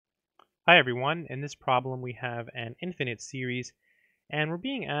Hi everyone, in this problem we have an infinite series and we're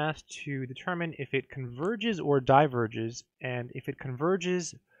being asked to determine if it converges or diverges, and if it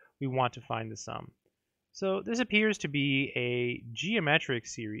converges we want to find the sum. So this appears to be a geometric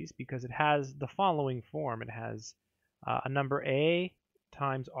series because it has the following form. It has a number a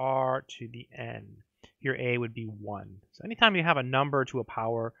times r to the n. Here a would be 1. So anytime you have a number to a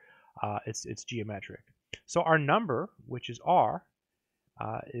power, it's geometric. So our number, which is r,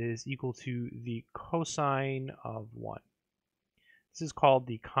 is equal to the cosine of 1. This is called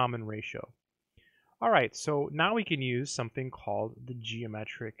the common ratio. All right, so now we can use something called the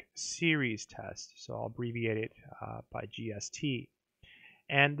geometric series test. So I'll abbreviate it by GST.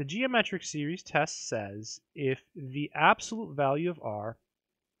 And the geometric series test says if the absolute value of r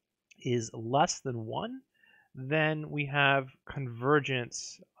is less than 1, then we have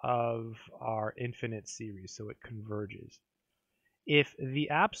convergence of our infinite series, so it converges. If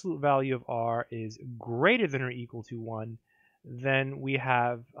the absolute value of r is greater than or equal to 1, then we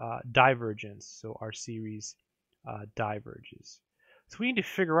have divergence, so our series diverges. So we need to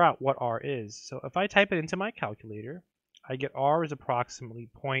figure out what r is. So if I type it into my calculator, I get r is approximately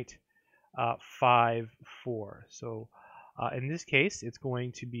 0.54. So in this case, it's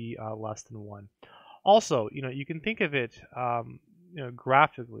going to be less than 1. Also, you can think of it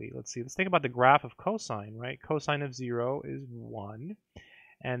graphically. Let's think about the graph of cosine, right? Cosine of 0 is 1,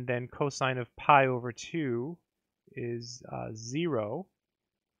 and then cosine of pi over 2 is 0.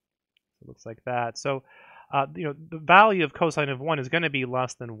 So it looks like that. So the value of cosine of 1 is going to be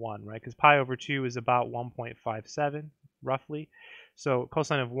less than 1, right? Because pi over 2 is about 1.57 roughly. So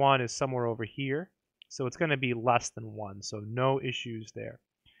cosine of 1 is somewhere over here. So it's going to be less than 1. So no issues there.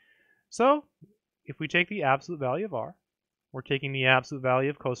 So if we take the absolute value of r, we're taking the absolute value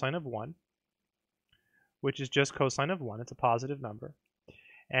of cosine of 1, which is just cosine of 1. It's a positive number,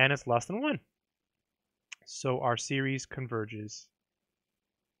 and it's less than 1. So our series converges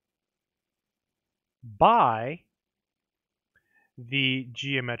by the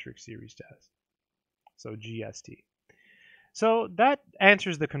geometric series test, so GST. So that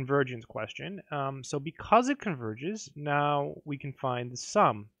answers the convergence question. So because it converges, now we can find the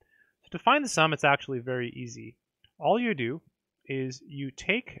sum. So to find the sum, it's actually very easy. All you do is you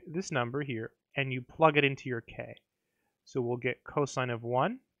take this number here and you plug it into your k. So we'll get cosine of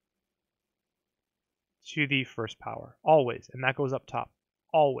 1 to the first power, always, and that goes up top,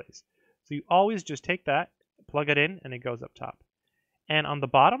 always. So you always just take that, plug it in, and it goes up top. And on the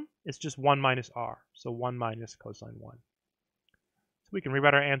bottom, it's just 1 minus r, so 1 minus cosine 1. So we can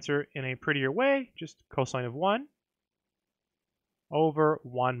rewrite our answer in a prettier way, just cosine of 1 over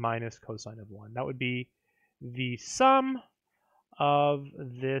 1 minus cosine of 1. That would be the sum of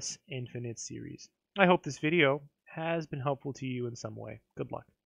this infinite series. I hope this video has been helpful to you in some way. Good luck.